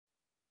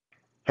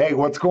Hey,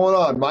 what's going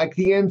on? Mike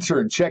the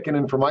Intern checking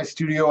in from my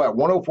studio at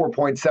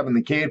 104.7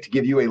 The Cave to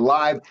give you a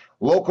live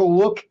local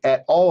look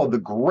at all of the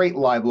great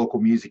live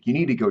local music you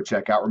need to go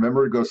check out.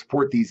 Remember to go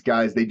support these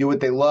guys. They do what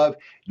they love.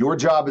 Your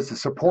job is to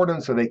support them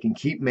so they can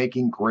keep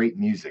making great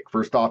music.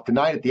 First off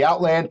tonight at the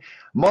Outland,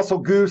 Muscle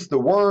Goose, The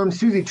Worm,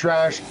 Susie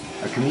Trash,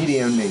 a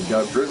comedian named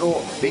Doug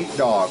Drizzle, Bait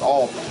Dog,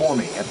 all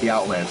performing at the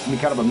Outland. It's going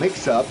to be kind of a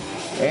mix-up.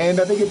 And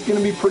I think it's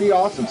going to be pretty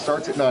awesome.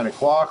 Starts at 9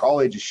 o'clock,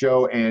 all ages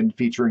show, and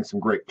featuring some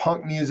great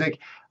punk music.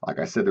 Like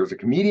I said, there's a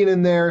comedian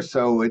in there,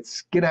 so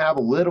it's going to have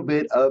a little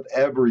bit of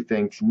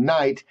everything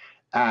tonight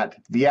at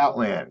the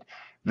Outland.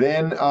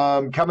 Then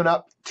coming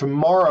up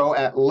tomorrow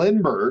at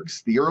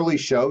Lindbergh's, the early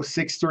show,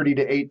 6:30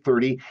 to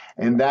 8:30,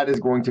 and that is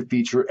going to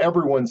feature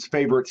everyone's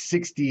favorite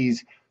 60s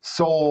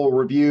soul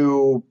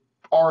review,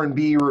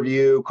 R&B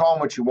review, call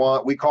them what you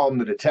want. We call them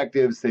the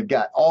Detectives. They've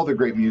got all the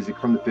great music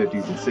from the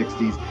 50s and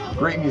 60s,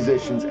 great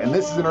musicians, and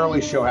this is an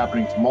early show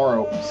happening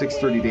tomorrow from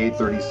 6:30 to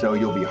 8:30, so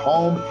you'll be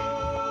home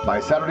by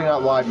Saturday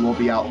Night Live. You won't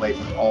be out late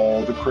with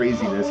all the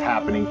craziness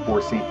happening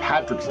for St.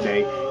 Patrick's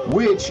Day,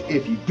 which,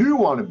 if you do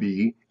want to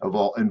be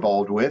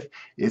involved with,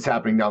 is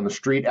happening down the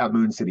street at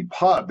Moon City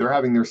Pub. They're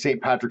having their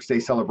St. Patrick's Day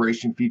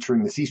celebration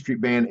featuring the C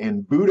Street Band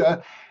and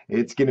Buddha.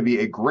 It's going to be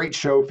a great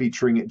show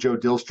featuring Joe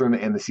Dillstrom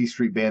and the C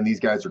Street Band. These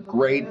guys are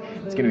great.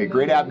 It's going to be a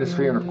great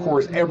atmosphere, and of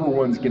course,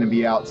 everyone's going to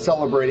be out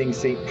celebrating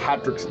St.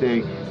 Patrick's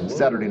Day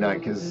Saturday night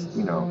because,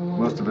 you know,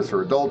 most of us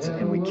are adults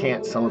and we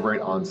can't celebrate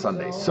on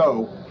Sunday.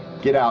 So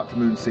get out to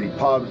Moon City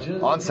Pub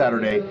on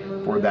Saturday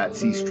for that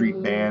C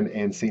Street Band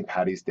and St.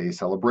 Patty's Day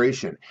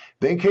celebration.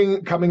 Then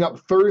coming up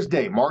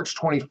Thursday, March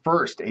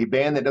 21st, a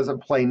band that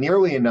doesn't play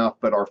nearly enough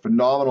but are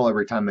phenomenal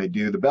every time they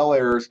do, the Bel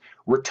Airs,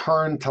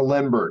 return to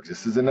Lindbergh's.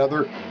 This is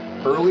another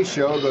early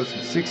show, goes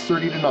from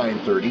 6:30 to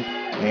 9:30,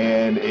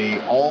 and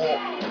a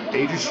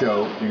all-ages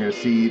show. You're going to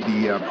see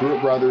the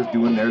Pruitt brothers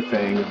doing their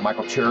thing,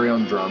 Michael Cherry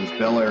on drums.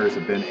 Bel Airs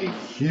have been a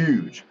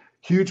huge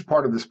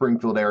part of the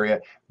Springfield area.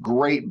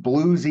 Great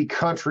bluesy,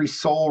 country,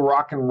 soul,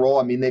 rock and roll.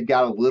 I mean, they've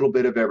got a little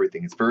bit of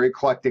everything. It's very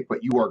eclectic,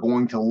 but you are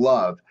going to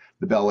love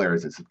the Bel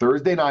Airs. It's a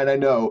Thursday night, I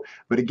know,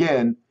 but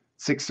again,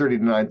 6:30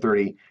 to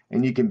 9:30,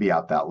 and you can be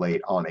out that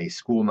late on a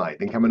school night.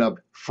 Then coming up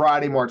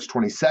Friday, March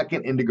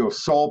 22nd, Indigo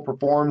Soul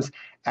performs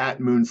at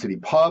Moon City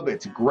Pub.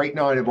 It's a great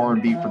night of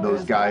R&B for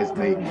those guys.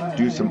 They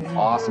do some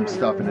awesome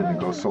stuff in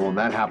Indigo Soul, and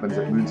that happens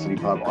at Moon City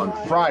Pub on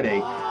Friday,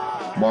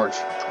 March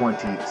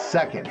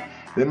 22nd.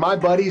 Then my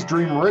buddies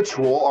Dream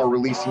Ritual are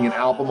releasing an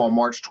album on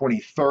March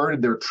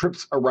 23rd, their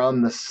Trips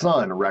Around the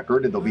Sun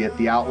record. They'll be at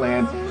the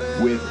Outland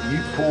with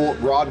Youthpool,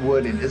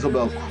 Rodwood, and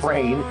Isabel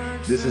Crane.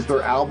 This is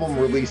their album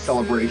release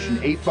celebration.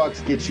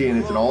 $8 gets you in.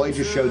 It's an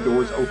all-ages show.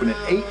 Doors open at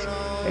 8,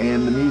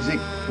 and the music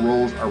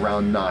rolls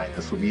around 9.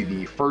 This will be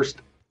the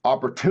first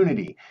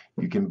opportunity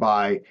you can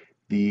buy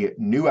the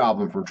new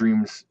album from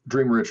Dream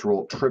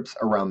Ritual, Trips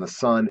Around the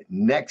Sun,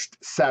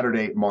 next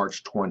Saturday,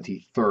 March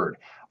 23rd.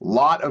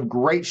 Lot of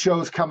great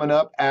shows coming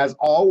up. As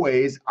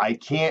always, I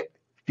can't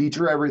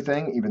feature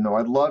everything, even though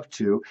I'd love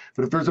to.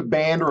 But if there's a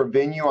band or a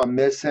venue I'm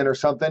missing or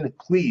something,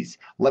 please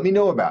let me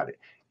know about it.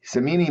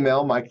 Send me an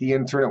email,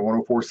 MikeTheIntern at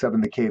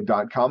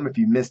 1047thecave.com. If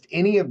you missed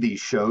any of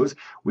these shows,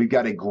 we've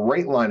got a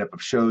great lineup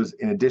of shows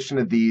in addition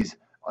to these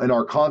in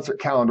our concert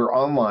calendar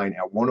online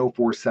at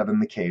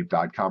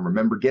 1047thecave.com.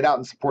 Remember, get out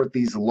and support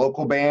these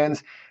local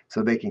bands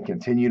so they can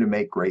continue to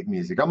make great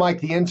music. I'm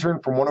Mike the Intern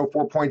from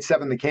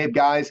 104.7 The Cave.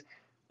 Guys,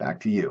 back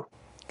to you.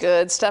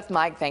 Good stuff,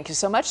 Mike. Thank you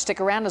so much. Stick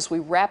around as we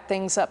wrap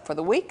things up for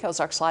the week.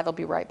 Ozarks Live will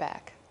be right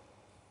back.